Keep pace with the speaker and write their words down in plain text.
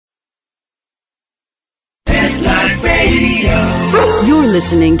You're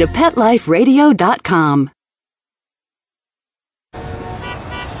listening to PetLifeRadio.com.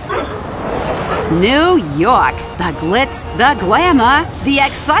 New York, the glitz, the glamour, the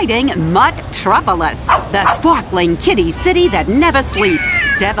exciting Mutt-tropolis, the sparkling kitty city that never sleeps.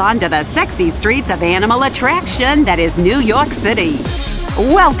 Step onto the sexy streets of animal attraction that is New York City.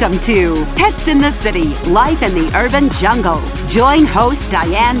 Welcome to Pets in the City, Life in the Urban Jungle. Join host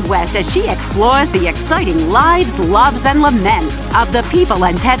Diane West as she explores the exciting lives, loves, and laments of the people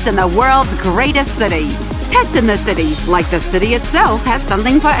and pets in the world's greatest city. Pets in the City, like the city itself, has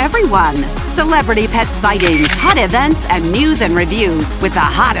something for everyone. Celebrity pet sightings, hot events, and news and reviews with the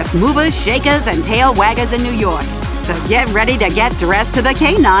hottest movers, shakers, and tail waggers in New York. So get ready to get dressed to the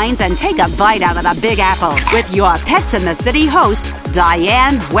canines and take a bite out of the Big Apple with your Pets in the City host,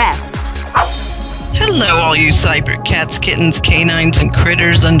 Diane West. Hello, all you cyber cats, kittens, canines, and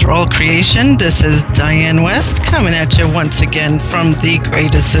critters under all creation. This is Diane West coming at you once again from the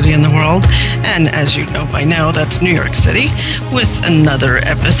greatest city in the world. And as you know by now, that's New York City, with another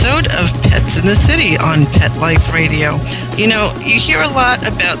episode of Pets in the City on Pet Life Radio. You know, you hear a lot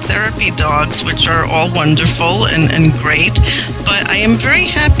about therapy dogs, which are all wonderful and great, but I am very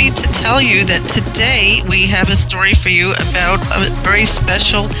happy to tell you that today we have a story for you about a very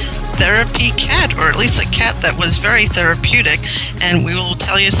special therapy cat, or at least a cat that was very therapeutic, and we will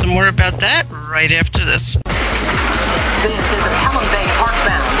tell you some more about that right after this. This is a Pelham Bay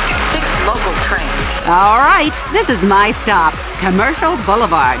Parkbound 6 local train. All right, this is my stop, Commercial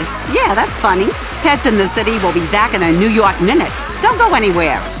Boulevard. Yeah, that's funny. Pets in the City will be back in a New York minute. Don't go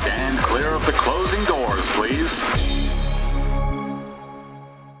anywhere. Stand clear of the closing doors, please.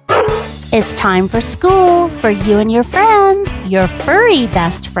 It's time for school for you and your friends, your furry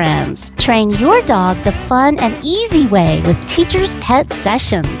best friends. Train your dog the fun and easy way with Teacher's Pet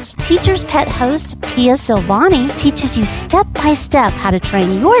Sessions. Teacher's Pet host Pia Silvani teaches you step-by-step how to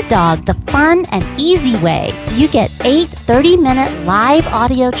train your dog the fun and easy way. You get 8 30-minute live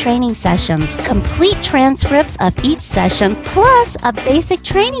audio training sessions, complete transcripts of each session, plus a basic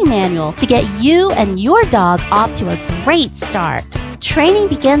training manual to get you and your dog off to a great start. Training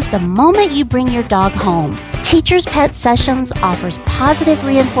begins the moment you bring your dog home. Teacher's Pet Sessions offers positive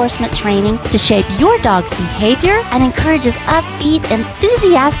reinforcement training to shape your dog's behavior and encourages upbeat,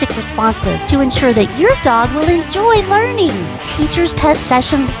 enthusiastic responses to ensure that your dog will enjoy learning. Teacher's Pet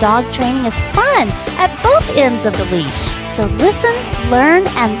Sessions dog training is fun at both ends of the leash. So listen, learn,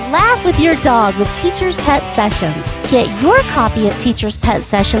 and laugh with your dog with Teacher's Pet Sessions. Get your copy of Teacher's Pet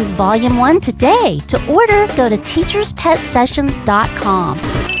Sessions Volume 1 today. To order, go to teacherspetsessions.com.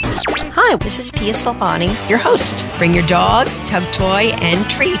 Hi, this is Pia Silvani, your host. Bring your dog, tug toy, and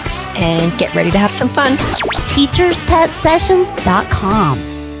treats, and get ready to have some fun. teacherspetsessions.com.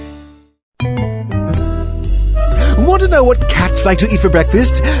 Want to know what cats like to eat for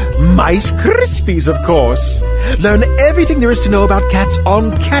breakfast? Mice Krispies, of course. Learn everything there is to know about cats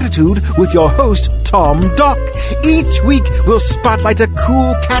on Catitude with your host, Tom Dock. Each week, we'll spotlight a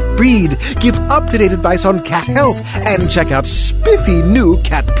cool cat breed, give up-to-date advice on cat health, and check out spiffy new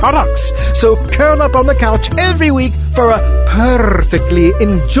cat products. So curl up on the couch every week for a perfectly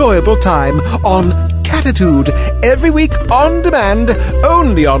enjoyable time on Catitude. Every week on demand,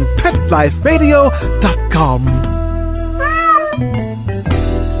 only on PetLifeRadio.com.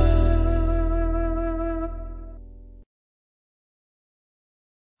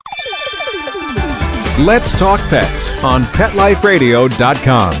 Let's Talk Pets on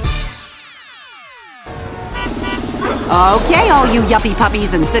PetLifeRadio.com. Okay, all you yuppie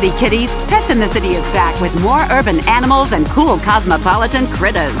puppies and city kitties, Pets in the City is back with more urban animals and cool cosmopolitan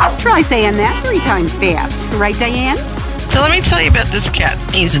critters. Try saying that 3 times fast. Right, Diane? So let me tell you about this cat.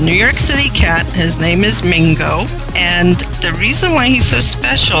 He's a New York City cat. His name is Mingo. And the reason why he's so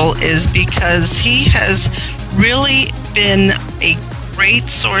special is because he has really been a great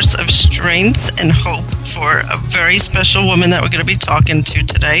source of strength and hope for a very special woman that we're going to be talking to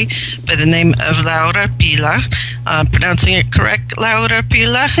today by the name of Laura Pila. Pronouncing it correct, Laura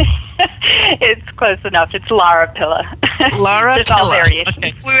Pila? It's close enough. It's Laura Pilla. Laura There's all Pilla. variations.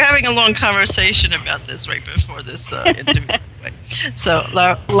 Okay. We were having a long conversation about this right before this interview. So,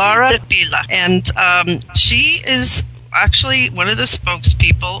 Laura Pila. And she is actually one of the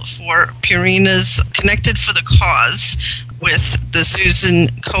spokespeople for Purina's Connected for the Cause with the Susan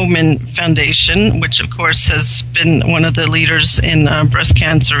Komen Foundation, which of course has been one of the leaders in breast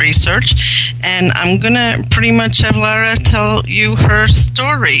cancer research. And I'm going to pretty much have Laura tell you her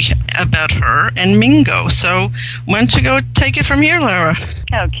story about her and Mingo. So why don't you go take it from here, Laura?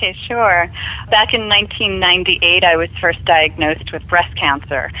 Okay, sure. Back in 1998, I was first diagnosed with breast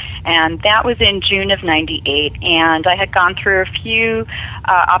cancer. And that was in June of 98. And I had gone through a few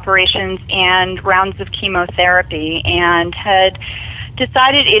operations and rounds of chemotherapy and had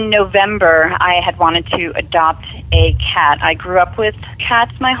decided in November I had wanted to adopt a cat. I grew up with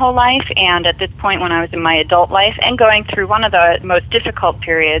cats my whole life, and at this point when I was in my adult life and going through one of the most difficult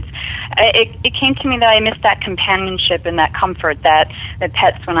periods, it came to me that I missed that companionship and that comfort that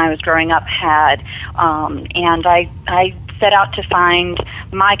pets when I was growing up had. And I set out to find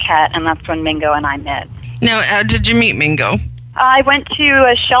my cat, and that's when Mingo and I met. Now, how did you meet Mingo? I went to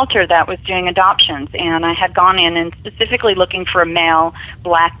a shelter that was doing adoptions, and I had gone in and specifically looking for a male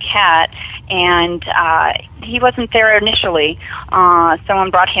black cat, and he wasn't there initially.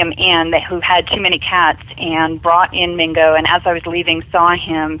 Someone brought him in who had too many cats and brought in Mingo, and as I was leaving saw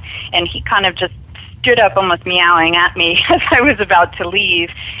him, and he kind of just stood up almost meowing at me as I was about to leave.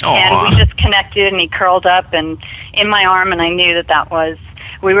 Aww. And we just connected, and he curled up and in my arm, and I knew that was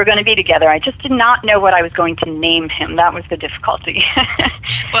we were going to be together. I just did not know what I was going to name him. That was the difficulty.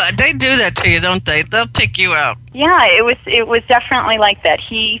 Well, they do that to you, don't they? They'll pick you out. Yeah, it was definitely like that.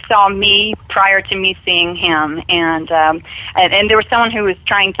 He saw me prior to me seeing him, and there was someone who was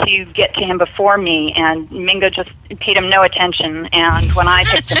trying to get to him before me, and Mingo just paid him no attention. And when I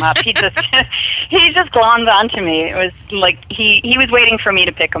picked him up, he just glommed onto me. It was like he was waiting for me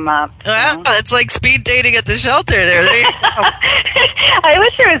to pick him up. Well, it's like speed dating at the shelter there. There you go. I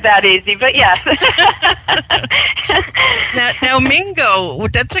wish it was that easy, but yes. Now, Mingo,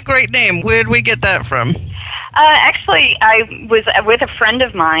 that's a great name. Where did we get that from? Actually, I was with a friend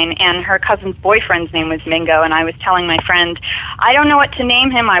of mine, and her cousin's boyfriend's name was Mingo, and I was telling my friend, I don't know what to name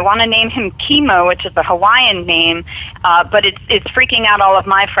him. I want to name him Kimo, which is a Hawaiian name, but it's freaking out all of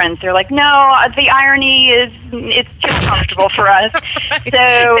my friends. They're like, no, the irony is it's too comfortable for us.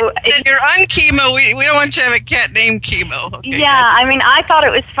 So you're on Kimo. We don't want you to have a cat named Kimo. Okay, yeah, I mean, I thought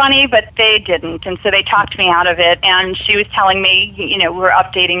it was funny, but they didn't, and so they talked me out of it, and she was telling me, we're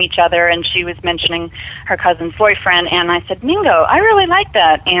updating each other, and she was mentioning her cousin's boyfriend, and I said, Mingo, I really like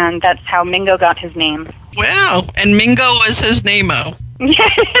that, and that's how Mingo got his name. Wow, and Mingo was his name-o.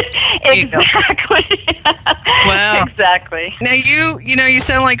 Exactly. Wow. Exactly. Now you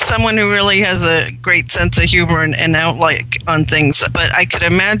sound like someone who really has a great sense of humor and outlook on things, but I could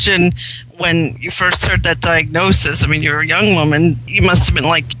imagine when you first heard that diagnosis, I mean, you're a young woman, you must have been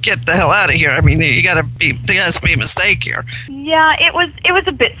like, get the hell out of here. I mean, there has to be a mistake here. Yeah, it was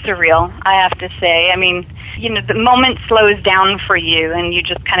a bit surreal, I have to say. I mean, the moment slows down for you, and you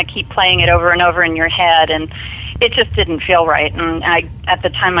just kind of keep playing it over and over in your head, and it just didn't feel right. And at the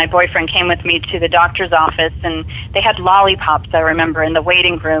time, my boyfriend came with me to the doctor's office, and they had lollipops, I remember, in the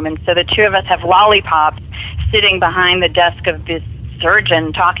waiting room. And so the two of us have lollipops sitting behind the desk of this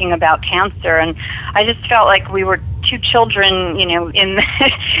surgeon talking about cancer, and I just felt like we were two children, in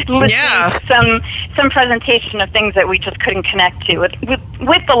listening to some presentation of things that we just couldn't connect to with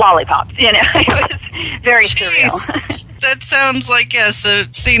the lollipops. It was very surreal. That sounds like, yes, a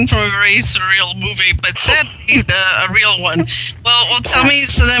scene from a very surreal movie, but sadly, a real one. Well, tell me,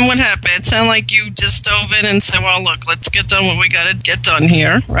 so then what happened? It sounded like you just dove in and said, well, look, let's get done what we got to get done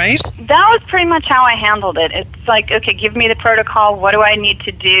here, right? That was pretty much how I handled it. It's like, okay, give me the protocol. What do I need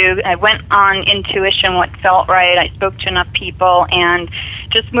to do? I went on intuition, what felt right. I spoke to enough people and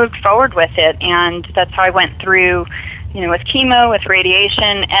just moved forward with it. And that's how I went through, with chemo, with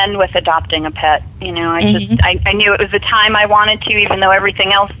radiation, and with adopting a pet. I knew it was the time I wanted to, even though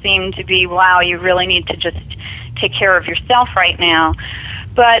everything else seemed to be, wow, you really need to just take care of yourself right now.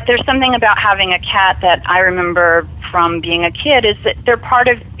 But there's something about having a cat that I remember from being a kid is that they're part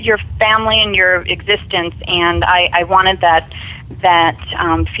of your family and your existence, and I wanted that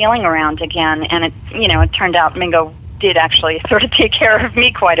feeling around again. And it turned out Mingo did actually sort of take care of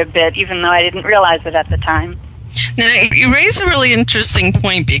me quite a bit, even though I didn't realize it at the time. Now, you raise a really interesting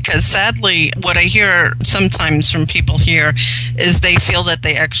point, because sadly, what I hear sometimes from people here is they feel that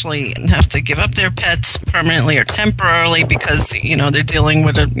they actually have to give up their pets permanently or temporarily because, they're dealing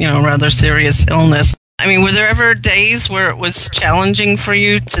with a, rather serious illness. I mean, were there ever days where it was challenging for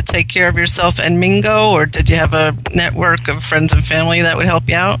you to take care of yourself and Mingo, or did you have a network of friends and family that would help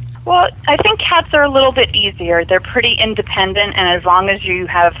you out? Well, I think cats are a little bit easier. They're pretty independent, and as long as you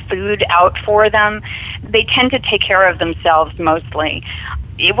have food out for them, they tend to take care of themselves mostly.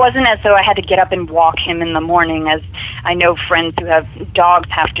 it wasn't as though I had to get up and walk him in the morning, as I know friends who have dogs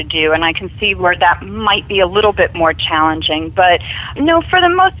have to do, and I can see where that might be a little bit more challenging. But no, for the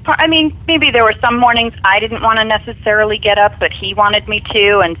most part, I mean, maybe there were some mornings I didn't want to necessarily get up, but he wanted me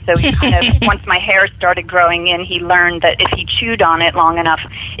to, and so he kind of, once my hair started growing in, he learned that if he chewed on it long enough,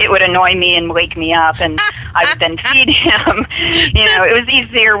 it would annoy me and wake me up, and I would then feed him. You know, it was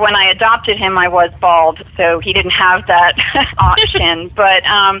easier when I adopted him. I was bald, so he didn't have that option. But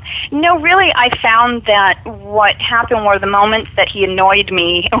no, really, I found that what happened were the moments that he annoyed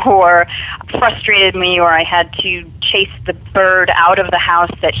me or frustrated me, or I had to chase the bird out of the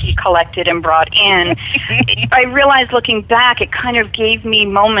house that he collected and brought in. I realized looking back, it kind of gave me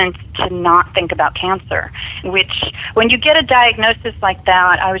moments to not think about cancer, which when you get a diagnosis like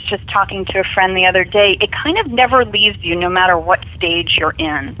that, I was just talking to a friend the other day, it kind of never leaves you no matter what stage you're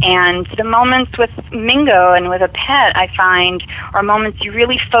in. And the moments with Mingo and with a pet, I find, are moments you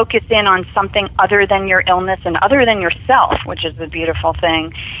really focus in on something other than your illness and other than yourself, which is the beautiful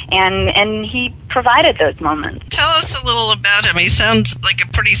thing. And he provided those moments. Tell us a little about him. He sounds like a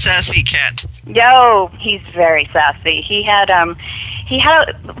pretty sassy cat. Yo, he's very sassy. He had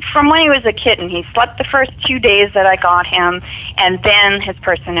from when he was a kitten, he slept the first 2 days that I got him, and then his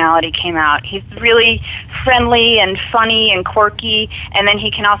personality came out. He's really friendly and funny and quirky, and then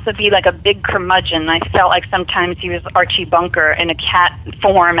he can also be like a big curmudgeon. I felt like sometimes he was Archie Bunker in a cat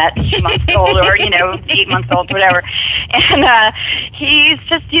form at 2 months old, or 8 months old, whatever. And he's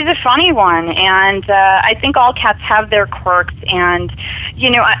a funny one, and I think all cats have their quirks. And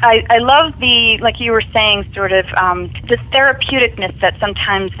I love the, like you were saying, sort of the therapeuticness that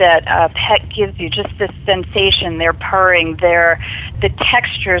sometimes that pet gives you, just this sensation. They're purring, the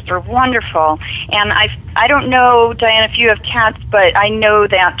textures are wonderful. And I don't know, Diane, if you have cats, but I know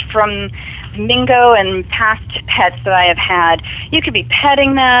that from Mingo and past pets that I have had, you could be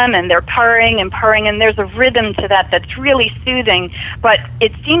petting them and they're purring, and there's a rhythm to that that's really soothing. But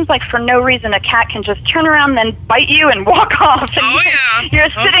it seems like for no reason a cat can just turn around and then bite you and walk off. And you're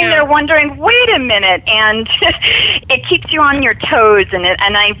sitting there wondering, wait a minute, and it keeps you on your toes.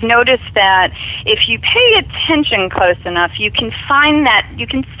 And I've noticed that if you pay attention close enough, you can find that, you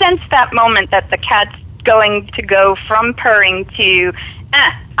can sense that moment that the cat's going to go from purring to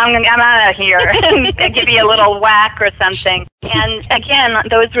I'm out of here, and give you a little whack or something. And again,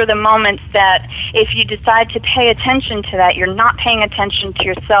 those were the moments that if you decide to pay attention to that, you're not paying attention to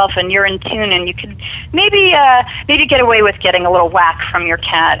yourself, and you're in tune, and you could maybe get away with getting a little whack from your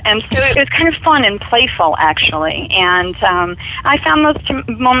cat. And so it was kind of fun and playful, actually. And I found those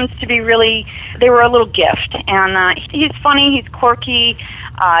moments to be really, they were a little gift. And he's funny, he's quirky,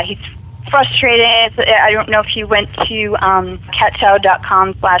 he's frustrated. I don't know if you went to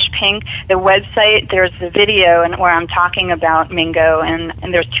catchow.com/pink, the website. There's a video where I'm talking about Mingo, and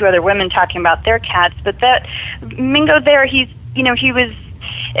there's two other women talking about their cats. But that Mingo there,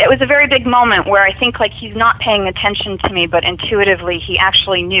 it was a very big moment where I think like he's not paying attention to me, but intuitively he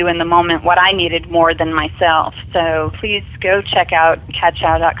actually knew in the moment what I needed more than myself. So please go check out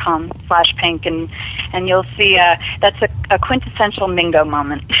catchow.com/pink, and you'll see that's a quintessential Mingo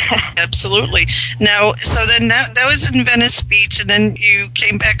moment. Absolutely. Now, so then that was in Venice Beach, and then you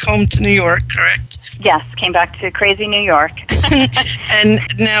came back home to New York, correct? Yes, came back to crazy New York. And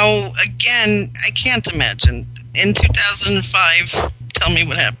now, again, I can't imagine. In 2005, tell me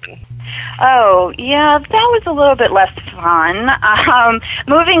what happened. Oh, yeah, that was a little bit less fun.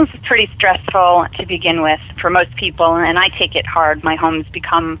 Moving's pretty stressful to begin with for most people, and I take it hard. My home's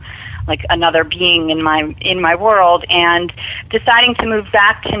become like another being in my world, and deciding to move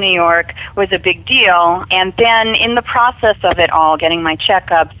back to New York was a big deal. And then in the process of it all, getting my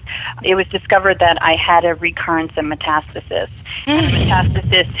checkups, it was discovered that I had a recurrence of metastasis. And the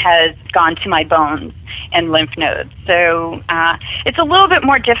metastasis has gone to my bones and lymph nodes. So it's a little bit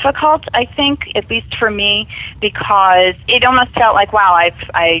more difficult, I think, at least for me, because it almost felt like, wow,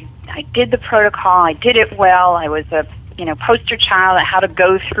 I did the protocol, I did it well, I was a poster child at how to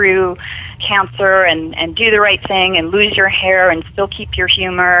go through cancer and do the right thing and lose your hair and still keep your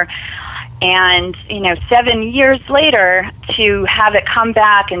humor. And, 7 years later, to have it come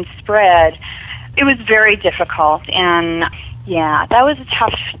back and spread, it was very difficult. And, yeah, that was a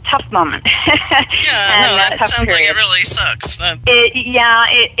tough moment. That sounds like it really sucks.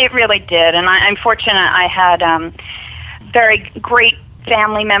 It really did. And I'm fortunate I had very great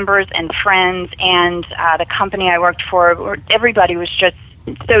family members and friends, and the company I worked for, everybody was just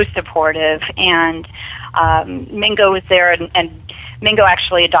so supportive. And Mingo was there and Mingo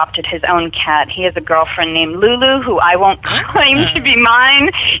actually adopted his own cat. He has a girlfriend named Lulu, who I won't claim to be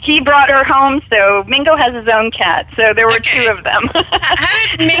mine. He brought her home, so Mingo has his own cat. So there were two of them.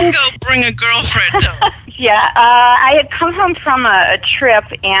 How did Mingo bring a girlfriend home? Yeah, I had come home from a trip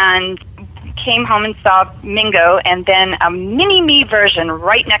and came home and saw Mingo, and then a mini-me version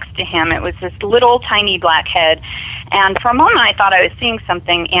right next to him. It was this little tiny black head. And for a moment I thought I was seeing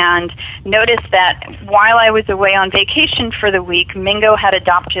something, and noticed that while I was away on vacation for the week, Mingo had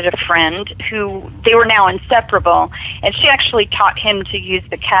adopted a friend who, they were now inseparable, and she actually taught him to use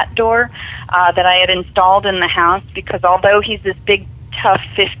the cat door that I had installed in the house, because although he's this big, tough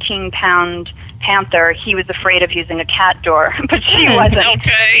 15-pound panther, he was afraid of using a cat door, but she wasn't,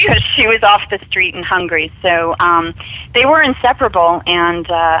 because she was off the street and hungry. So they were inseparable, and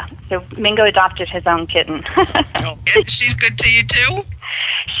so Mingo adopted his own kitten. She's good to you too?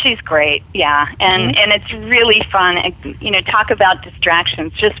 She's great, yeah, and it's really fun. You know, talk about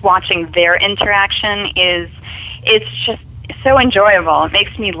distractions. Just watching their interaction it's just so enjoyable. It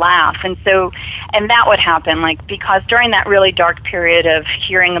makes me laugh. And that would happen, like, because during that really dark period of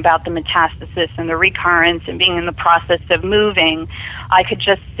hearing about the metastasis and the recurrence and being in the process of moving, I could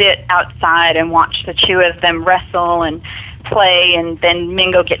just sit outside and watch the two of them wrestle and play, and then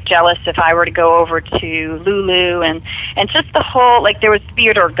Mingo get jealous if I were to go over to Lulu, and just the whole, like, there was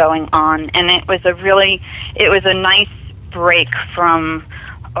theater going on, and it was a nice break from,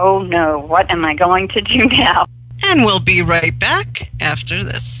 oh no, what am I going to do now? And we'll be right back after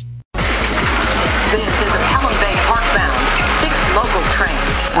this. This is a Pelham Bay Parkbound 6 local train.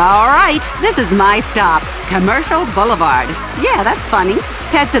 All right, this is my stop, Commercial Boulevard. Yeah, that's funny.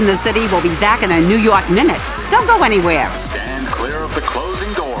 Pets in the City will be back in a New York minute. Don't go anywhere. Stand clear of the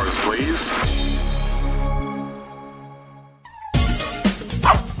closing doors, please.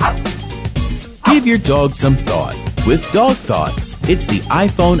 Give your dog some thought with Dog Thoughts. It's the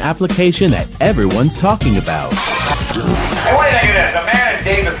iPhone application that everyone's talking about. Hey, what do you think of this? A man in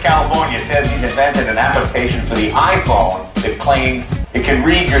Davis, California says he's invented an application for the iPhone that claims it can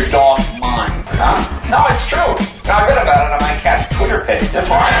read your dog's mind. Huh? No, it's true. I read about it on my cat's Twitter page. That's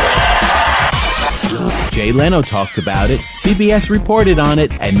why. Jay Leno talked about it, CBS reported on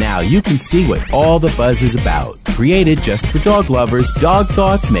it, and now you can see what all the buzz is about. Created just for dog lovers, Dog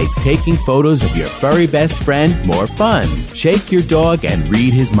Thoughts makes taking photos of your furry best friend more fun. Shake your dog and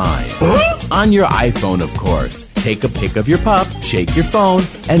read his mind. On your iPhone, of course. Take a pic of your pup, shake your phone,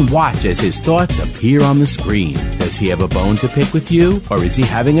 and watch as his thoughts appear on the screen. Does he have a bone to pick with you, or is he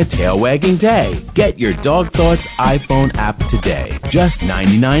having a tail-wagging day? Get your Dog Thoughts iPhone app today. Just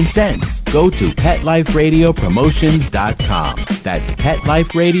 99 cents. Go to PetLifeRadioPromotions.com. That's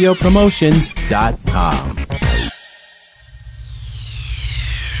PetLifeRadioPromotions.com.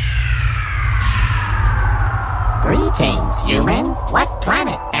 Greetings, human. What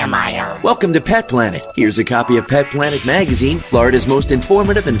planet am I on? Welcome to Pet Planet. Here's a copy of Pet Planet Magazine, Florida's most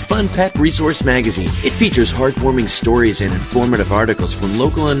informative and fun pet resource magazine. It features heartwarming stories and informative articles from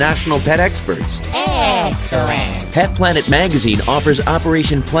local and national pet experts. Excellent. Pet Planet Magazine offers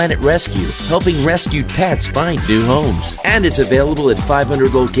Operation Planet Rescue, helping rescued pets find new homes. And it's available at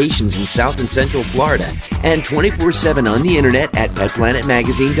 500 locations in South and Central Florida and 24/7 on the internet at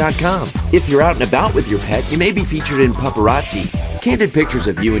PetPlanetMagazine.com. If you're out and about with your pet, you may be featured in Paparazzi, candid pictures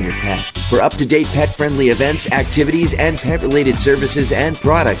of you and your pet. For up-to-date pet-friendly events, activities, and pet-related services and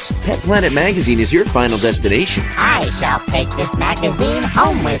products, Pet Planet Magazine is your final destination. I shall take this magazine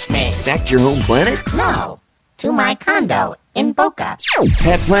home with me. Back to your home planet? No, to my condo in Boca.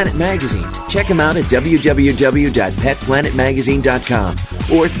 Pet Planet Magazine. Check them out at www.petplanetmagazine.com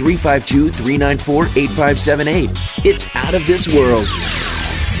or 352-394-8578. It's out of this world.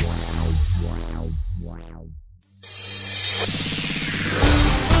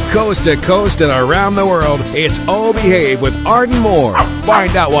 Coast to coast and around the world, it's Oh Behave with Arden Moore.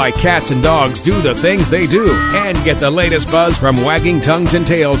 Find out why cats and dogs do the things they do and get the latest buzz from wagging tongues and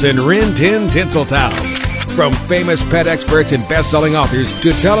tails in Rin Tin Tinseltown. From famous pet experts and best-selling authors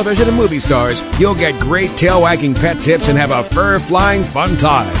to television and movie stars, you'll get great tail-wagging pet tips and have a fur-flying fun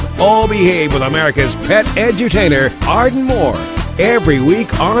time. Oh Behave with America's pet edutainer, Arden Moore. Every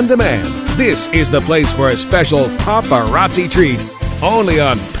week on demand. This is the place for a special paparazzi treat. Only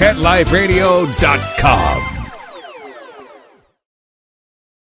on PetLifeRadio.com.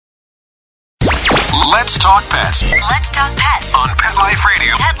 Let's talk pets. Let's talk pets on Pet Life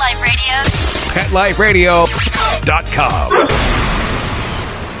Radio. Pet Life Radio. PetLifeRadio.com.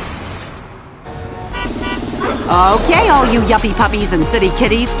 Okay, all you yuppie puppies and city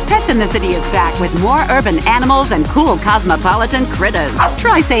kitties, Pets in the City is back with more urban animals and cool cosmopolitan critters.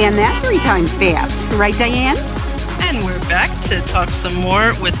 Try saying that 3 times fast. Right, Diane? And we're back to talk some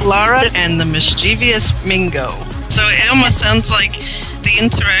more with Lara and the mischievous Mingo. So it almost sounds like the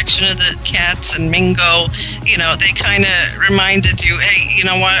interaction of the cats and Mingo, they kind of reminded you, hey, you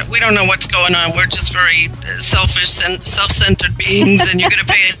know what? We don't know what's going on. We're just very selfish and self-centered beings, and you're going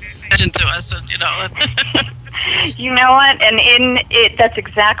to pay attention to us, and, You know what? And that's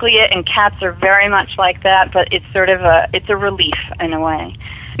exactly it. And cats are very much like that, but it's sort of it's a relief in a way.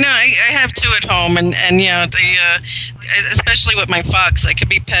 No, I have two at home, and they, especially with my fox, I could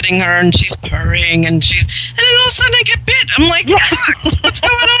be petting her, and she's purring, and then all of a sudden I get bit. I'm like, Fox, what's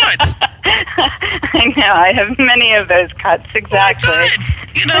going on? I know, I have many of those cuts, exactly. Oh,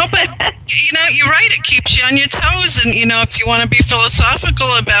 good. But, you're right, it keeps you on your toes, and, if you want to be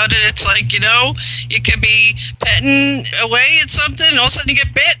philosophical about it, it's like, you could be petting away at something, and all of a sudden you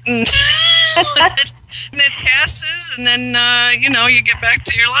get bit, and... And it passes, and then, you get back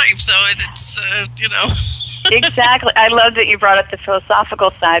to your life. So it's. Exactly. I love that you brought up the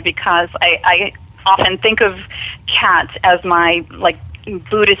philosophical side, because I often think of cats as my,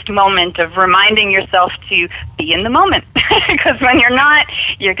 Buddhist moment of reminding yourself to be in the moment. Because when you're not,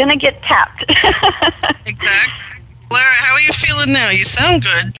 you're going to get tapped. Exactly. Lara, how are you feeling now? You sound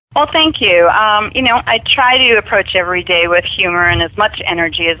good. Well, thank you. I try to approach every day with humor and as much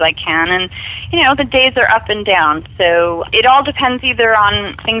energy as I can. And, the days are up and down. So it all depends either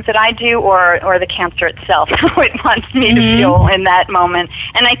on things that I do or the cancer itself, how it wants me to feel in that moment.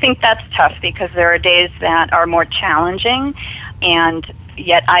 And I think that's tough, because there are days that are more challenging, and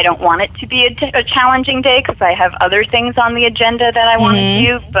yet I don't want it to be a challenging day, because I have other things on the agenda that I want to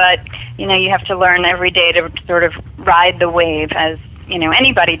do. But, you have to learn every day to sort of ride the wave, as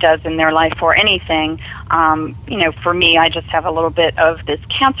anybody does in their life or anything. For me, I just have a little bit of this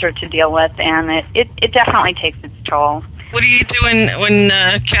cancer to deal with, and it definitely takes its toll. What are you doing when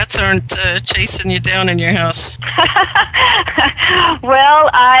cats aren't chasing you down in your house? Well,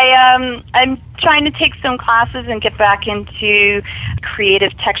 I'm trying to take some classes and get back into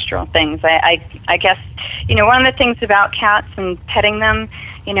creative textural things. I guess, one of the things about cats and petting them,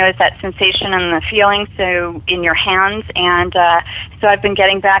 is that sensation and the feeling in your hands. And so I've been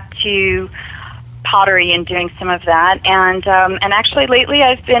getting back to pottery and doing some of that. And actually lately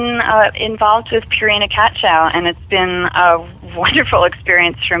I've been involved with Purina Cat Chow, and it's been a wonderful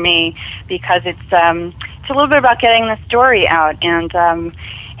experience for me, because it's a little bit about getting the story out, and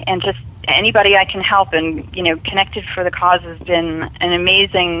just anybody I can help, and Connected for the Cause has been an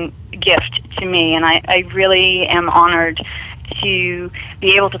amazing gift to me, and I really am honored to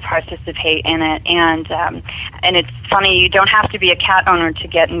be able to participate in it. And it's funny, you don't have to be a cat owner to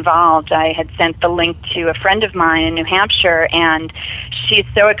get involved. I had sent the link to a friend of mine in New Hampshire, and she's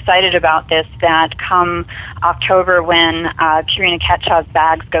so excited about this that come October, when Purina Cat Chow's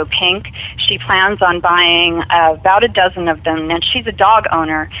bags go pink, she plans on buying about a dozen of them. And she's a dog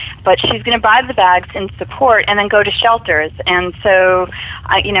owner, but she's going to buy the bags in support and then go to shelters. And so,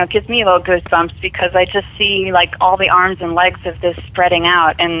 it gives me a little goosebumps, because I just see all the arms and legs of this spreading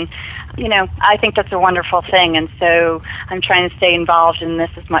out, and I think that's a wonderful thing, and so I'm trying to stay involved in this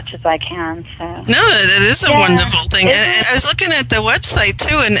as much as I can. So no, that is a wonderful thing. And I was looking at the website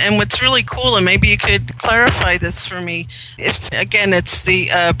too, and what's really cool, and maybe you could clarify this for me, if again it's the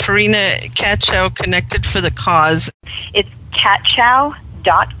Purina Cat Chow Connected for the Cause. It's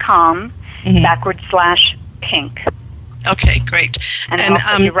catchow.com /pink. Okay, great. And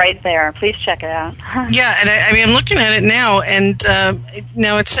I'll put you right there. Please check it out. Yeah, and I'm looking at it now, and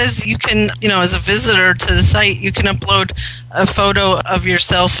now it says you can, as a visitor to the site, you can upload a photo of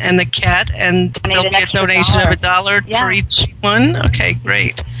yourself and the cat, and there'll be a donation of $1 for each one. Okay,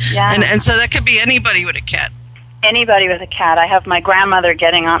 great. Yeah. And so that could be anybody with a cat. Anybody with a cat. I have my grandmother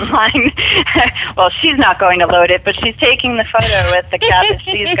getting online. Well, she's not going to load it, but she's taking the photo with the cat that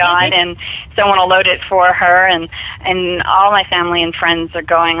she's got, and someone will load it for her, and all my family and friends are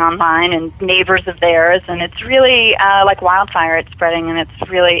going online, and neighbors of theirs, and it's really like wildfire. It's spreading, and it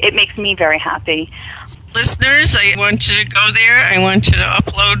makes me very happy. Listeners, I want you to go there. I want you to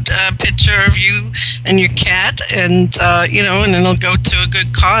upload a picture of you and your cat, and and it'll go to a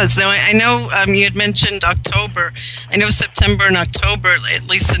good cause. Now, I know you had mentioned October. I know September and October, at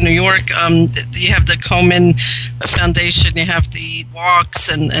least in New York, you have the Komen Foundation, you have the walks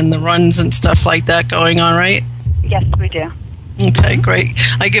and the runs and stuff like that going on, right? Yes, we do. Okay, great.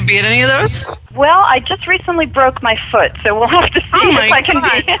 I could be at any of those? Well, I just recently broke my foot, so we'll have to see if I can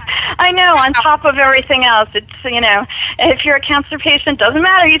be. I know, on top of everything else. It's, if you're a cancer patient, doesn't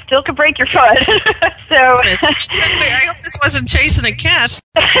matter, you still could break your foot. So I hope this wasn't chasing a cat.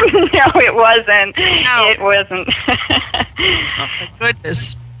 No, it wasn't. No. It wasn't. Oh, my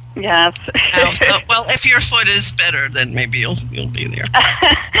goodness. Yes. Well, if your foot is better, then maybe you'll be there.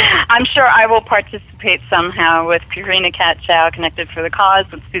 I'm sure I will participate somehow with Purina Cat Chow, Connected for the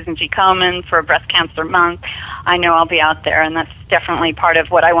Cause, with Susan G. Komen for Breast Cancer Month. I know I'll be out there, and that's definitely part of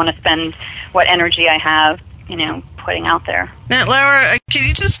what I want to spend, what energy I have, putting out there. Now, Laura, can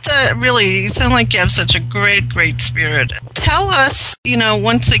you just you sound like you have such a great, great spirit. Tell us,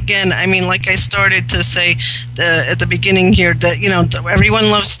 once again, I mean, like I started to say at the beginning here, that,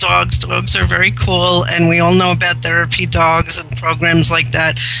 everyone loves dogs. Dogs are very cool, and we all know about therapy dogs and programs like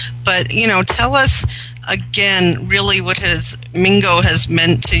that. But, tell us again, really what Mingo has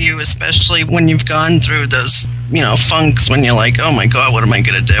meant to you, especially when you've gone through those, funks when you're like, oh my God, what am I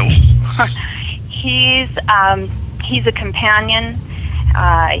going to do? He's a companion.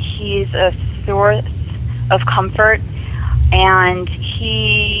 He's a source of comfort, and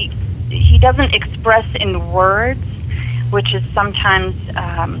he doesn't express in words, which is sometimes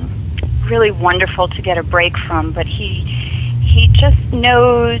really wonderful to get a break from. But he just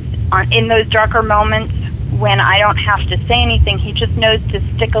knows in those darker moments when I don't have to say anything. He just knows to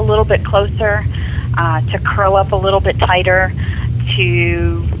stick a little bit closer, to curl up a little bit tighter,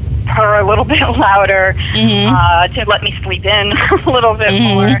 to purr a little bit louder, to let me sleep in a little bit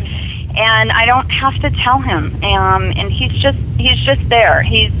more, and I don't have to tell him. And he's just there.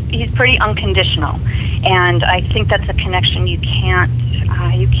 He's pretty unconditional, and I think that's a connection you can't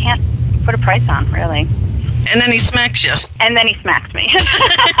put a price on, really. And then he smacks you. And then he smacks me.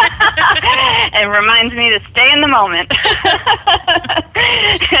 And reminds me to stay in the moment.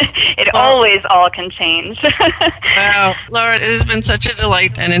 It always all can change. Wow. Laura, it has been such a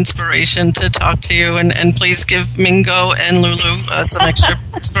delight and inspiration to talk to you. And please give Mingo and Lulu some extra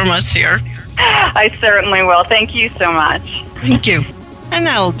from us here. I certainly will. Thank you so much. Thank you. And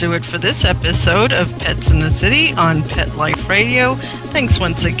that'll do it for this episode of Pets in the City on Pet Life Radio. Thanks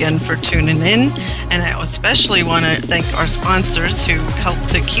once again for tuning in. And I especially want to thank our sponsors who help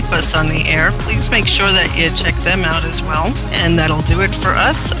to keep us on the air. Please make sure that you check them out as well. And that'll do it for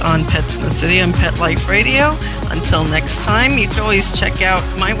us on Pets in the City on Pet Life Radio. Until next time, you can always check out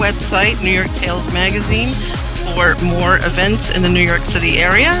my website, New York Tales Magazine, for more events in the New York City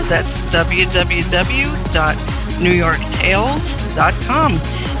area. That's www.newyorktales.com.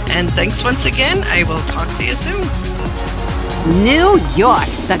 And thanks once again. I will talk to you soon. New York,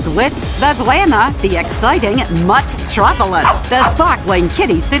 the glitz, the glamour, the exciting Mutt-tropolis, the sparkling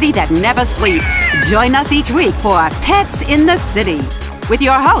kitty city that never sleeps. Join us each week for Pets in the City with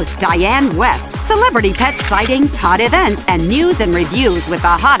your host, Diane West. Celebrity pet sightings, hot events, and news and reviews with the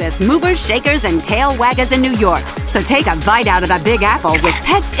hottest movers, shakers, and tail waggers in New York. So take a bite out of the Big Apple with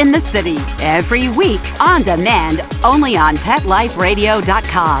Pets in the City. Every week, on demand, only on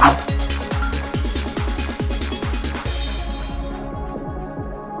PetLifeRadio.com.